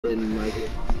in my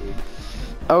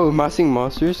Oh, am I seeing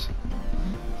monsters?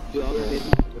 dude, I was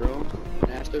dating a girl,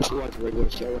 and I asked her if she watched a regular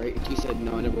show, right? And she said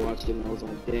no, I never watched it, and I was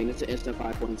like, dang, that's an instant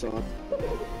 5 points off.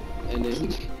 And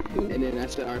then I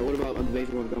said, alright, what about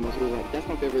Amazing World of Gumball? She was like, that's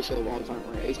my favorite show of all time,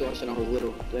 right? I used to watch it when I was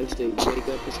little. I used to wake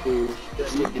up for school,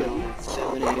 sit down at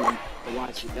 7 a.m. to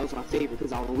watch it. That was my favorite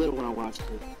because I was little when I watched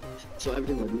it. So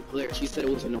everything was hilarious. She said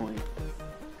it was annoying.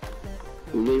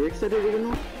 Lyric said it was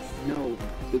annoying? No,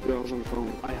 the girl was on the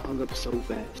phone. I hung up so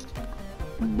fast.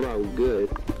 Bro, good.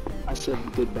 I said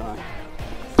goodbye.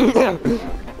 Back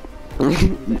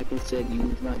and said you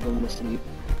was not going to sleep.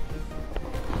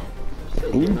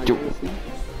 Said You you're not do- gonna sleep?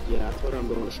 Yeah, I told her I'm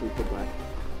going to sleep. Goodbye.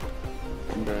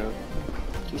 Bro.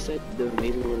 She said the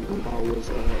Amazing World of Gumball was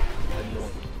annoying.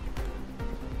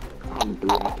 I'm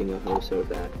blocking a hoe so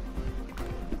bad.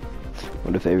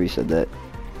 What if Avery said that?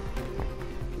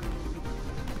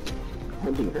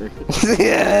 I'll be hurt.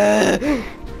 Yeah.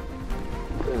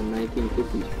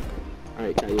 1950s.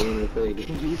 Alright, Kai, you wanna play a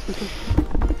game?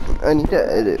 I need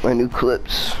to edit my new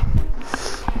clips. I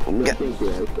Yeah. think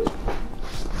you're okay.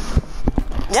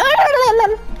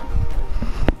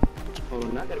 Hold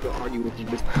on, I gotta go argue with you.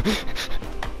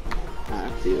 I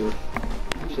have to.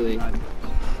 Actually,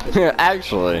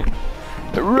 Actually.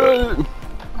 Run.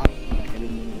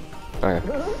 Okay.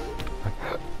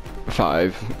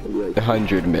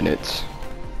 500 minutes.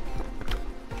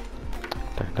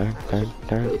 Dun, dun,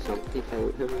 dun, play something.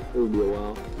 It would be a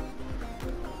while.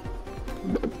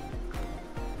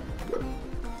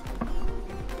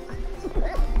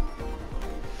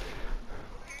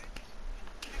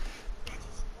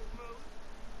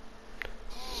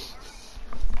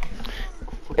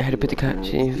 I had to put the cat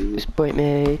chief. This point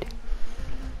made.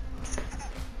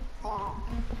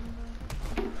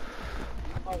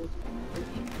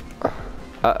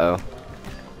 Uh-oh.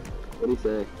 What do you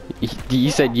say? You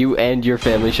said you and your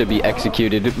family should be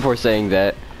executed for saying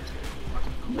that.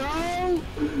 No!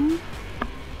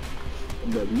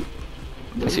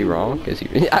 Is he wrong? Is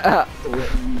he? I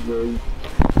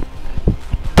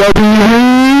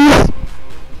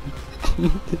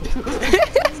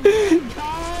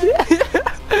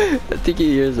think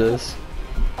he hears us.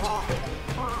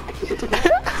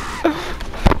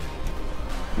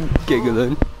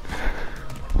 Giggling.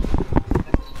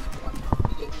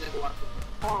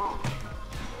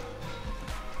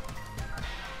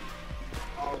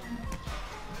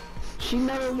 She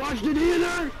never watched it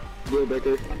either! Deal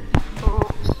breaker.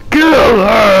 Kill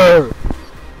her!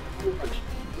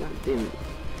 God damn it.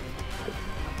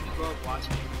 You grew up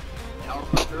watching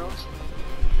Powerpuff Girls?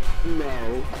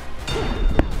 No.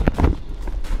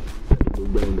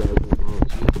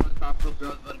 Powerpuff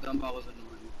Girls, but Gumball was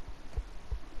annoying.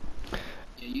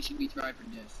 Yeah, you should be tried for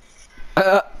death.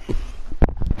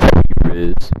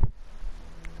 Riz.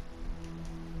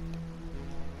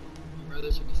 Your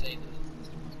brother should be saying this.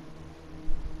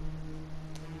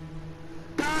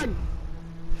 God!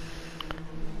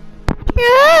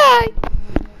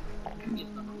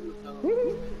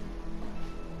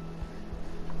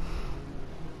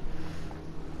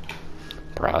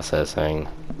 Processing.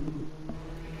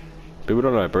 People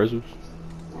don't know that person.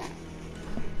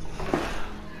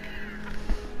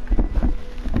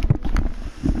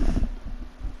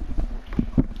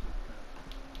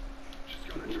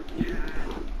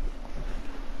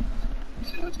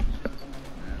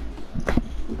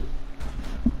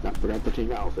 I forgot to change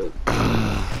my outfit.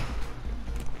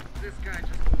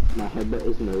 My headbutt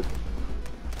is nope.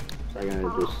 So I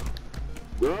gotta just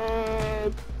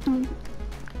run.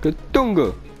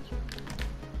 Katunga!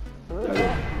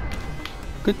 Okay.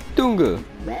 Katunga!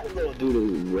 That little dude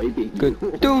is raping you.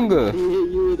 Katunga! He hit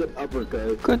you with an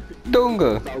uppercut.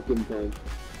 Katunga! Falcon punch.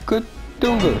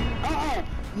 Katunga! Ah!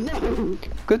 No!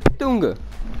 Katunga!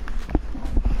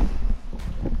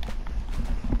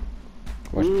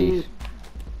 Watch these.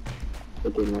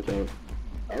 Okay, watch out.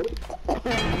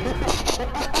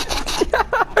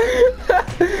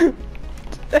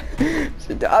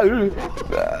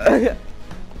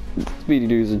 Speedy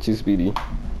dudes are too speedy.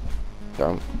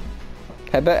 How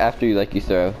about after you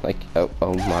throw?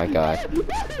 Oh my god.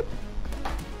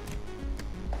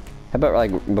 How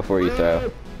about before you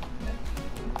throw?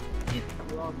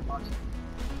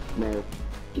 No.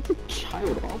 Get the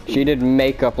child off me. She did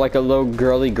makeup like a little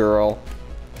girly girl.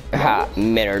 Ha,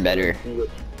 men are better.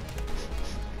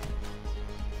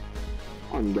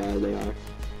 On God, they are.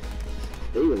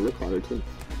 They even look harder too.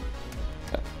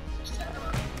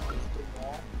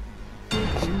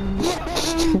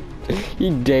 He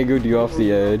dangled you off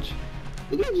the edge.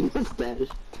 Look at your mustache.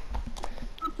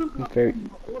 Very.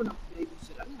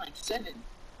 I'm like 7.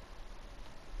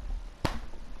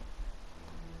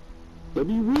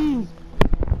 W.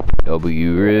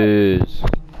 W Riz.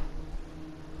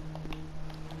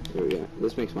 There we go.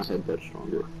 This makes my headbutt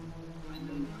stronger.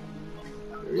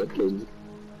 There we go, kids.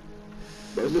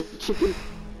 There's a chicken.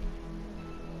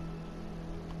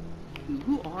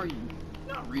 Who are you?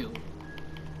 Not real.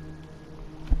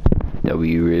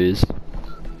 W Riz.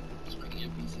 It's like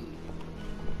an NPC.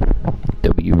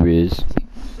 W Riz.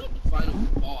 Final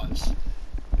boss.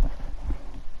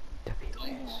 W Gumball.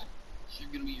 Riz.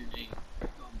 You're gonna be your name.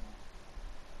 Gumball.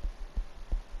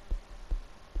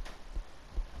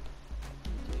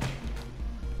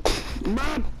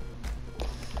 Mom!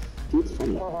 Dude, it's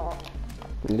funny.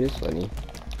 It is funny.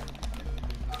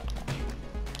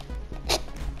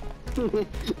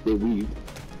 They weave.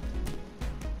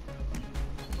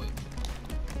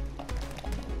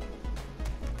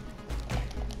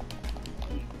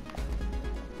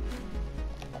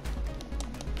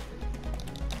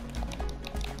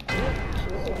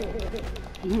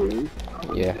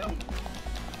 Yeah.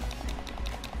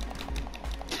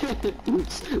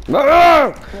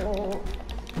 Ah!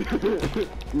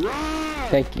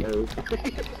 Thank you.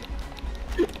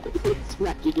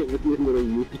 Smacking it with your little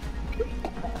you.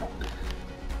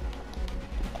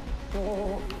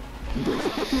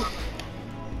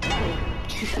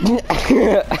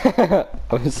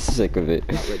 I'm sick of it.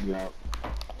 Let me out.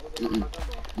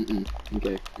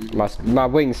 Okay. My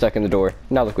wing's stuck in the door.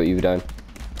 Now look what you've done.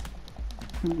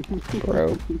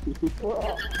 Bro.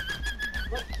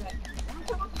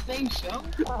 Same show?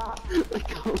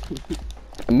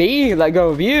 Me? Let go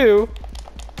of you?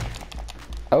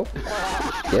 Oh.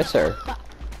 Yes, sir.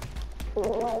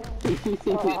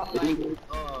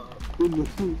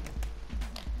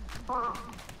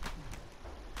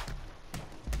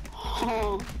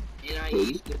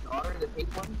 NIE, the daughter, the pink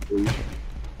one?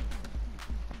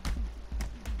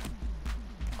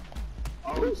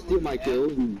 Don't steal my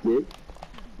kills, you dick.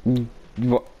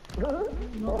 What?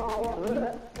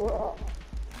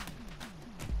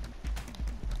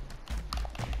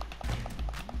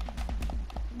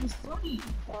 It's funny.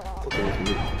 Okay, that's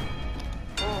me.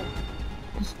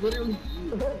 It's literally you.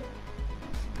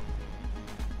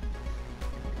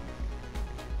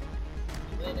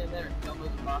 Land in there and kill those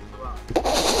box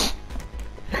rocks.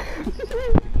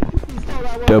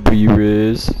 W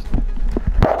Riz.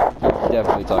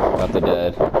 Definitely talking about the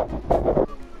dead.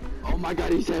 Oh my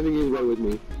god, he's having his way with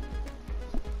me.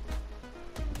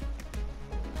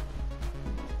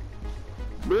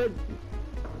 Red.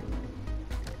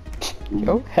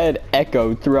 Your head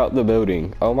echoed throughout the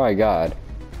building. Oh my god.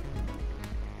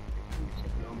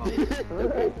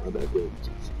 Okay, my bad, dude.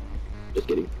 Just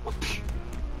kidding.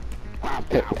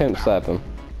 Pimp slap him.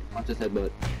 Watch his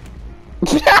headbutt.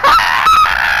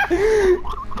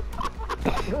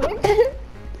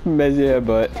 Messy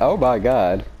headbutt. Oh my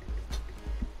god.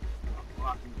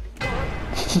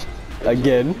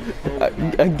 Again.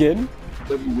 Again.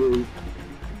 W.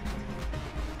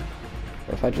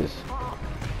 What if I just...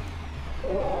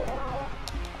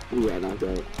 You got knocked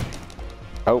out.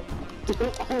 Oh. Oh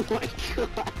my god,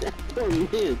 that poor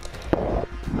man.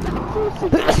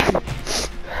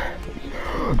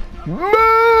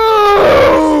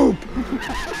 Move!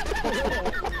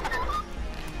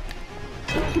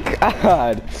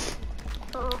 God.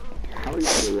 How are you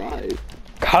still alive?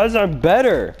 Cause I'm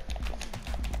better.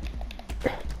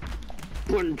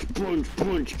 Punch, punch,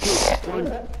 punch, punch, punch.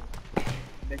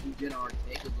 Bet you did our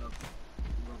take of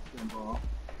Gumball.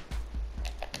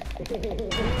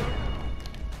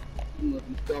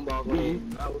 Gumball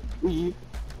going out. Weave.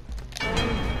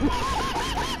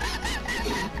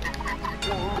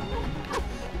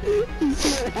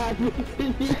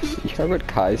 You heard what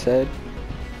Kai said?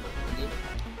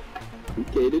 You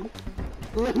kidding?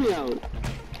 Let me out.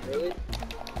 Really?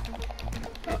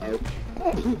 Uh-oh.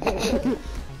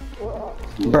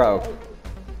 Bro.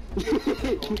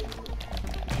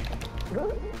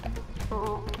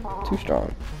 Too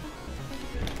strong.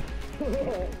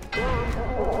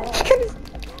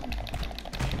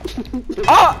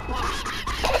 Ah!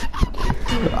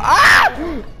 Ah!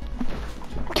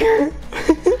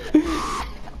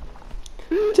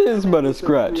 Tis but a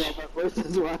scratch. Yeah, my voice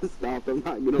is why I stop, I'm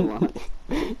not gonna lie.